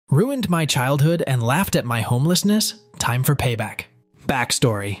Ruined my childhood and laughed at my homelessness? Time for payback.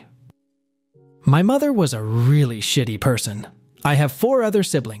 Backstory. My mother was a really shitty person. I have 4 other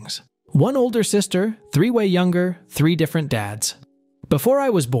siblings. 1 older sister, 3 way younger, 3 different dads. Before I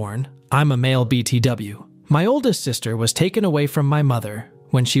was born, I'm a male BTW. My oldest sister was taken away from my mother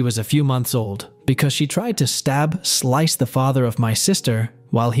when she was a few months old because she tried to slice the father of my sister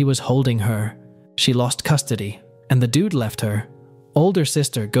while he was holding her. She lost custody, and the dude left her. Older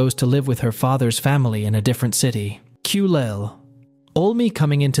sister goes to live with her father's family in a different city. Q-Lel. All me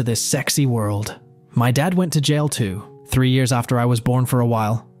coming into this sexy world. My dad went to jail too, 3 years after I was born for a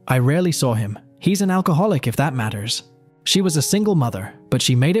while. I rarely saw him. He's an alcoholic if that matters. She was a single mother, but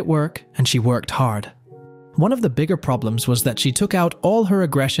she made it work and she worked hard. One of the bigger problems was that she took out all her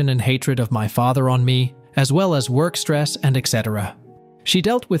aggression and hatred of my father on me, as well as work stress and etc. She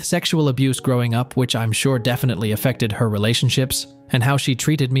dealt with sexual abuse growing up, which I'm sure definitely affected her relationships, and how she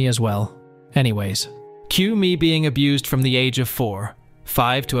treated me as well. Anyways, cue me being abused from the age of 4,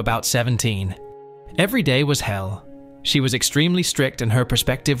 5 to about 17. Every day was hell. She was extremely strict and her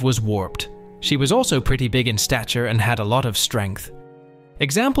perspective was warped. She was also pretty big in stature and had a lot of strength.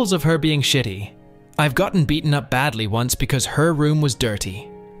 Examples of her being shitty. I've gotten beaten up badly once because her room was dirty.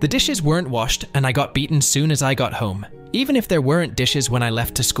 The dishes weren't washed and I got beaten soon as I got home, even if there weren't dishes when I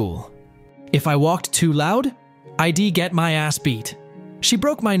left to school. If I walked too loud, I'd get my ass beat. She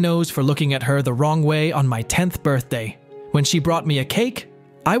broke my nose for looking at her the wrong way on my 10th birthday. When she brought me a cake,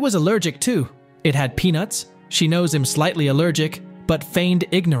 I was allergic too. It had peanuts. She knows I'm slightly allergic, but feigned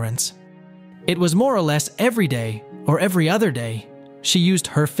ignorance. It was more or less every day or every other day. She used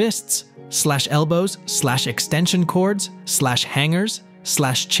her fists, /elbows, /extension cords, /hangers,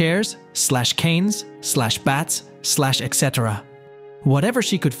 /chairs, /canes, /bats, /etc. Whatever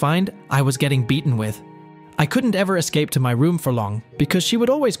she could find, I was getting beaten with. I couldn't ever escape to my room for long because she would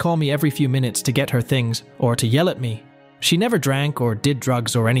always call me every few minutes to get her things or to yell at me. She never drank or did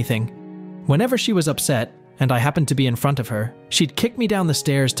drugs or anything. Whenever she was upset, and I happened to be in front of her, she'd kick me down the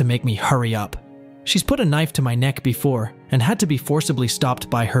stairs to make me hurry up. She's put a knife to my neck before and had to be forcibly stopped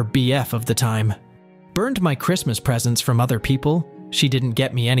by her BF of the time. Burned my Christmas presents from other people. She didn't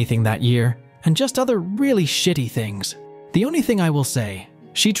get me anything that year, and just other really shitty things. The only thing I will say,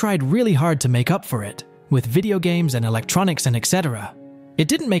 she tried really hard to make up for it, with video games and electronics and etc. It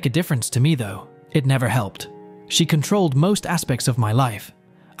didn't make a difference to me though. It never helped. She controlled most aspects of my life.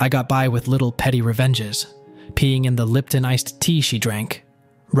 I got by with little petty revenges. Peeing in the Lipton iced tea she drank.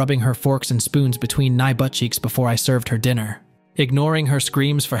 Rubbing her forks and spoons between my butt cheeks before I served her dinner. Ignoring her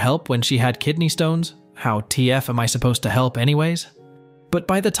screams for help when she had kidney stones. How TF am I supposed to help anyways? But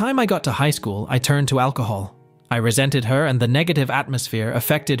by the time I got to high school, I turned to alcohol. I resented her and the negative atmosphere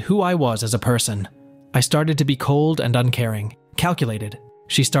affected who I was as a person. I started to be cold and uncaring, calculated.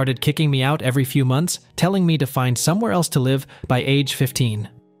 She started kicking me out every few months, telling me to find somewhere else to live by age 15.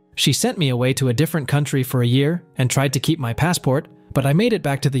 She sent me away to a different country for a year and tried to keep my passport, but I made it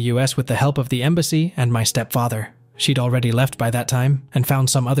back to the US with the help of the embassy and my stepfather. She'd already left by that time and found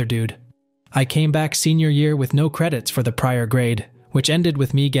some other dude. I came back senior year with no credits for the prior grade, which ended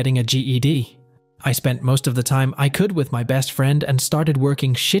with me getting a GED. I spent most of the time I could with my best friend and started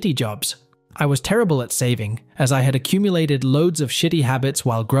working shitty jobs. I was terrible at saving, as I had accumulated loads of shitty habits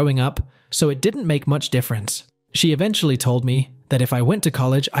while growing up, so it didn't make much difference. She eventually told me that if I went to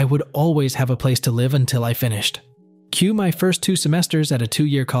college, I would always have a place to live until I finished. Cue my first 2 semesters at a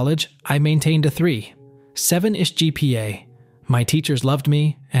 2-year college, I maintained a 3. 7-ish GPA. My teachers loved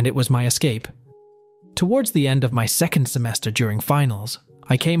me, and it was my escape. Towards the end of my 2nd semester during finals,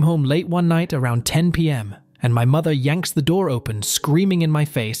 I came home late one night around 10 p.m., and my mother yanks the door open, screaming in my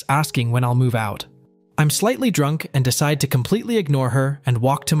face, asking when I'll move out. I'm slightly drunk and decide to completely ignore her and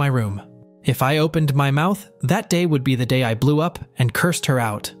walk to my room. If I opened my mouth, that day would be the day I blew up and cursed her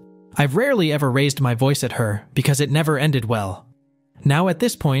out. I've rarely ever raised my voice at her because it never ended well. Now at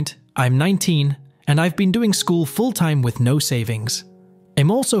this point, I'm 19 and I've been doing school full-time with no savings. I'm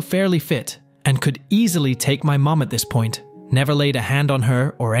also fairly fit and could easily take my mom at this point. Never laid a hand on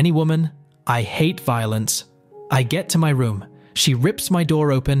her or any woman. I hate violence. I get to my room. She rips my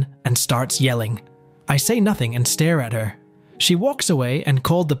door open and starts yelling. I say nothing and stare at her. She walks away and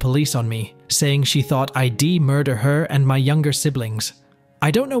called the police on me, saying she thought I'd murder her and my younger siblings. I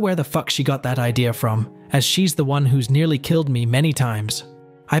don't know where the fuck she got that idea from, as she's the one who's nearly killed me many times.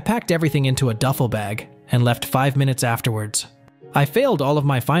 I packed everything into a duffel bag and left 5 minutes afterwards. I failed all of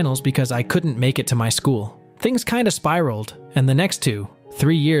my finals because I couldn't make it to my school. Things kinda spiraled, and the next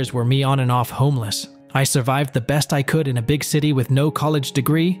 3 years were me on and off homeless. I survived the best I could in a big city with no college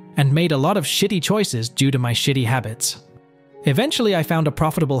degree and made a lot of shitty choices due to my shitty habits. Eventually, I found a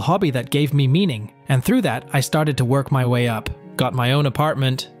profitable hobby that gave me meaning, and through that, I started to work my way up, got my own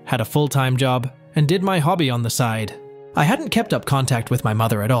apartment, had a full-time job, and did my hobby on the side. I hadn't kept up contact with my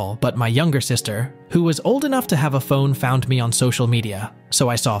mother at all, but my younger sister, who was old enough to have a phone, found me on social media, so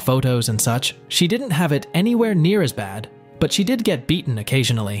I saw photos and such. She didn't have it anywhere near as bad, but she did get beaten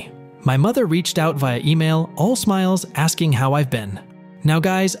occasionally. My mother reached out via email, all smiles, asking how I've been. Now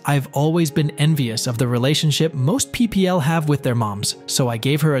guys, I've always been envious of the relationship most PPL have with their moms, so I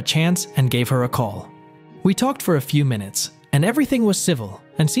gave her a chance and gave her a call. We talked for a few minutes, and everything was civil,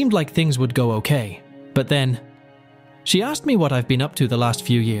 and seemed like things would go okay. But then, she asked me what I've been up to the last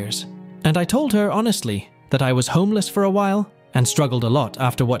few years, and I told her honestly that I was homeless for a while, and struggled a lot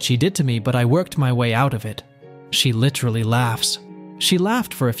after what she did to me, but I worked my way out of it. She literally laughs. She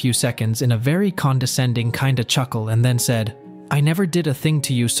laughed for a few seconds in a very condescending kind of chuckle and then said, "I never did a thing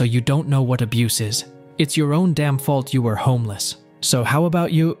to you, so you don't know what abuse is. It's your own damn fault you were homeless. So how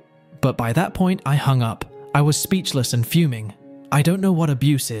about you?" But by that point, I hung up. I was speechless and fuming. "I don't know what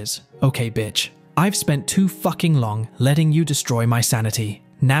abuse is. Okay, bitch. I've spent too fucking long letting you destroy my sanity.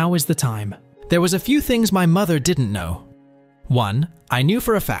 Now is the time." There was a few things my mother didn't know. 1. I knew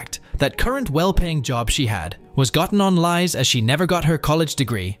for a fact that current well-paying job she had was gotten on lies, as she never got her college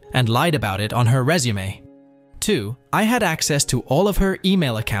degree and lied about it on her resume. 2. I had access to all of her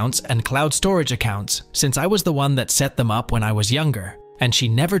email accounts and cloud storage accounts, since I was the one that set them up when I was younger, and she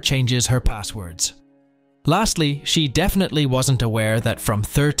never changes her passwords. Lastly, she definitely wasn't aware that from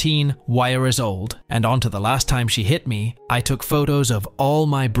 13 years old and on to the last time she hit me, I took photos of all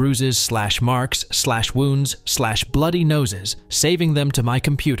my bruises / marks / wounds / bloody noses, saving them to my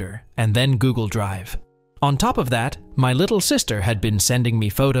computer and then Google Drive. On top of that, my little sister had been sending me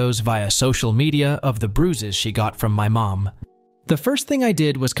photos via social media of the bruises she got from my mom. The first thing I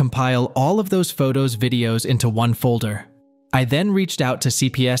did was compile all of those photos, videos into one folder. I then reached out to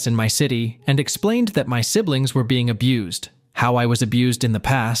CPS in my city and explained that my siblings were being abused, how I was abused in the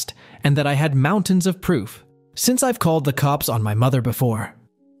past, and that I had mountains of proof, since I've called the cops on my mother before.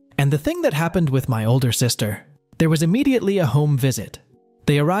 And the thing that happened with my older sister, there was immediately a home visit.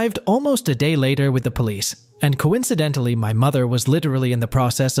 They arrived almost a day later with the police, and coincidentally my mother was literally in the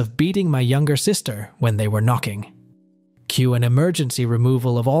process of beating my younger sister when they were knocking. Cue an emergency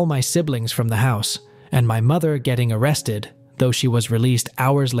removal of all my siblings from the house, and my mother getting arrested, though she was released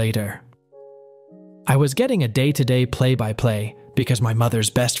hours later. I was getting a day-to-day play-by-play because my mother's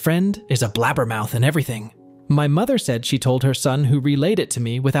best friend is a blabbermouth and everything. My mother said she told her son, who relayed it to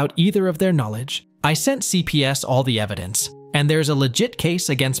me without either of their knowledge. I sent CPS all the evidence, and there's a legit case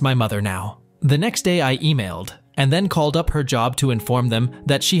against my mother now. The next day I emailed, and then called up her job to inform them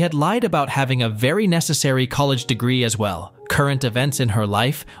that she had lied about having a very necessary college degree as well, current events in her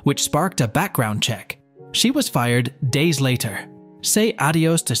life, which sparked a background check. She was fired days later. Say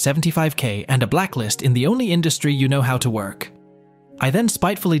adios to $75K and a blacklist in the only industry you know how to work. I then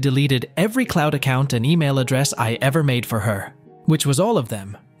spitefully deleted every cloud account and email address I ever made for her, which was all of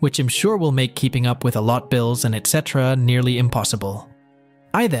them, which I'm sure will make keeping up with a lot bills and etc. nearly impossible.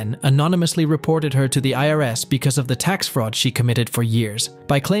 I then anonymously reported her to the IRS because of the tax fraud she committed for years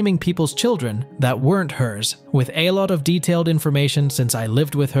by claiming people's children that weren't hers, with a lot of detailed information since I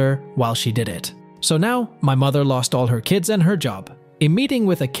lived with her while she did it. So now, my mother lost all her kids and her job. I'm meeting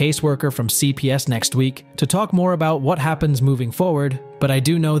with a caseworker from CPS next week to talk more about what happens moving forward, but I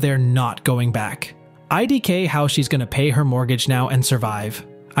do know they're not going back. IDK how she's gonna pay her mortgage now and survive.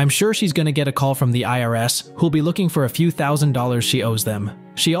 I'm sure she's gonna get a call from the IRS, who'll be looking for a few $1,000s she owes them.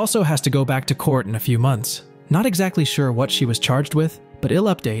 She also has to go back to court in a few months. Not exactly sure what she was charged with, but I'll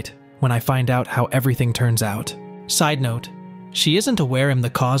update when I find out how everything turns out. Side note, she isn't aware I'm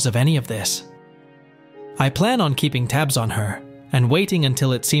the cause of any of this. I plan on keeping tabs on her, and waiting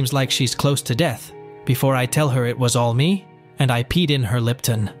until it seems like she's close to death, before I tell her it was all me, and I peed in her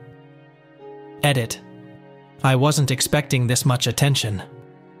Lipton. Edit. I wasn't expecting this much attention.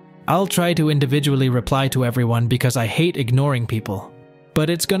 I'll try to individually reply to everyone because I hate ignoring people, but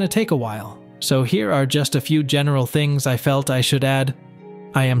it's gonna take a while, so here are just a few general things I felt I should add.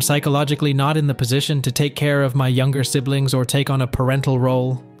 I am psychologically not in the position to take care of my younger siblings or take on a parental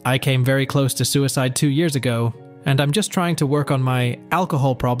role. I came very close to suicide 2 years ago, and I'm just trying to work on my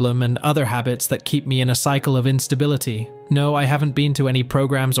alcohol problem and other habits that keep me in a cycle of instability. No, I haven't been to any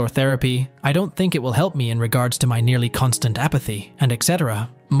programs or therapy. I don't think it will help me in regards to my nearly constant apathy, and etc.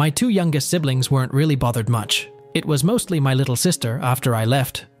 My 2 youngest siblings weren't really bothered much. It was mostly my little sister after I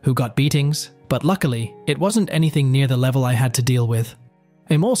left, who got beatings, but luckily, it wasn't anything near the level I had to deal with.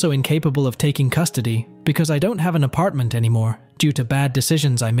 I'm also incapable of taking custody because I don't have an apartment anymore due to bad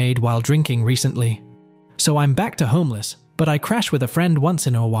decisions I made while drinking recently. So I'm back to homeless, but I crash with a friend once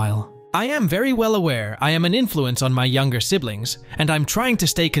in a while. I am very well aware I am an influence on my younger siblings, and I'm trying to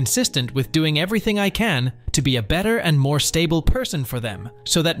stay consistent with doing everything I can to be a better and more stable person for them,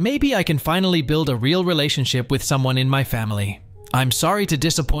 so that maybe I can finally build a real relationship with someone in my family. I'm sorry to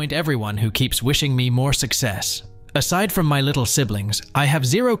disappoint everyone who keeps wishing me more success. Aside from my little siblings, I have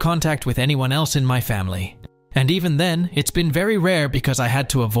zero contact with anyone else in my family. And even then, it's been very rare because I had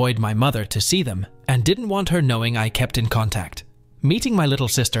to avoid my mother to see them, and didn't want her knowing I kept in contact. Meeting my little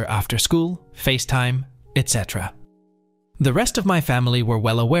sister after school, FaceTime, etc. The rest of my family were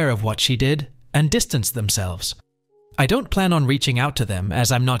well aware of what she did and distanced themselves. I don't plan on reaching out to them as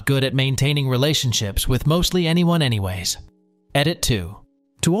I'm not good at maintaining relationships with mostly anyone anyways. Edit 2.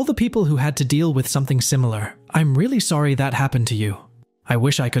 To all the people who had to deal with something similar, I'm really sorry that happened to you. I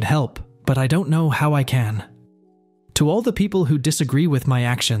wish I could help, but I don't know how I can. To all the people who disagree with my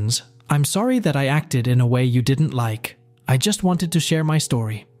actions, I'm sorry that I acted in a way you didn't like. I just wanted to share my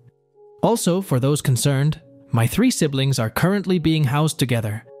story. Also, for those concerned, my 3 siblings are currently being housed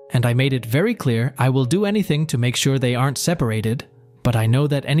together, and I made it very clear I will do anything to make sure they aren't separated, but I know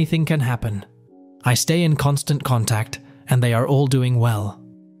that anything can happen. I stay in constant contact, and they are all doing well.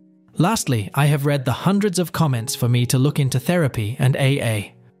 Lastly, I have read the hundreds of comments for me to look into therapy and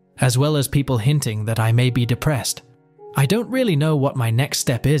AA, as well as people hinting that I may be depressed. I don't really know what my next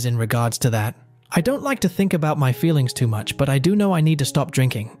step is in regards to that. I don't like to think about my feelings too much, but I do know I need to stop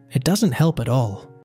drinking. It doesn't help at all.